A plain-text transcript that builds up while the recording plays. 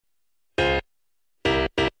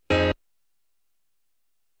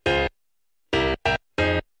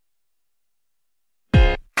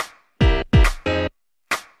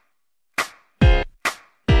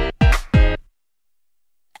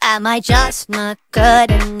Am I just not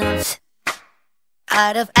good enough?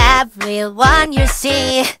 Out of everyone you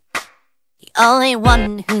see, the only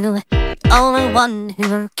one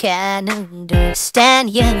who can understand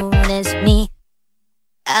you is me.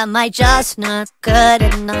 Am I just not good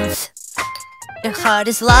enough? Your heart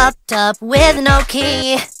is locked up with no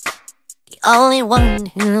key. The only one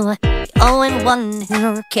who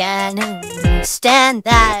can understand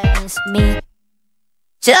that is me.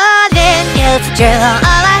 Darling, it's true, all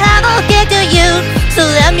I have will give to you. So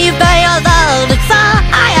let me buy your love, it's all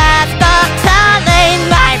I ask. Darling,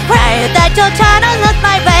 I pray that you'll turn and look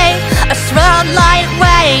my way. A strong light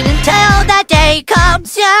rain until that day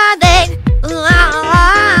comes. Darling,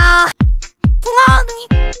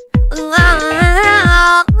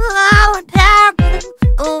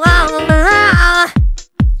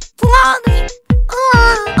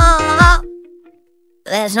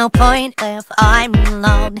 there's no point if I'm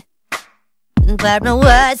alone. There are no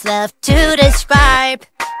words left to describe.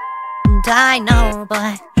 And I know,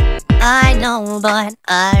 but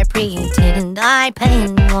I pretend I pay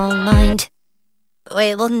no mind.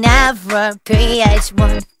 We will never be as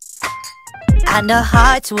one, and our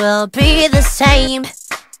hearts will be the same.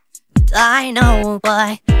 I know,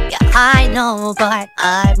 but I've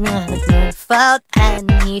never felt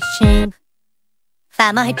any shame.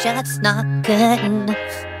 Am I just not good enough?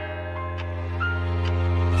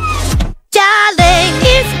 Darling,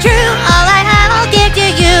 it's true, all I have I'll give to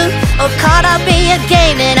you. Oh, caught up in your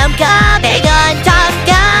game and I'm gone.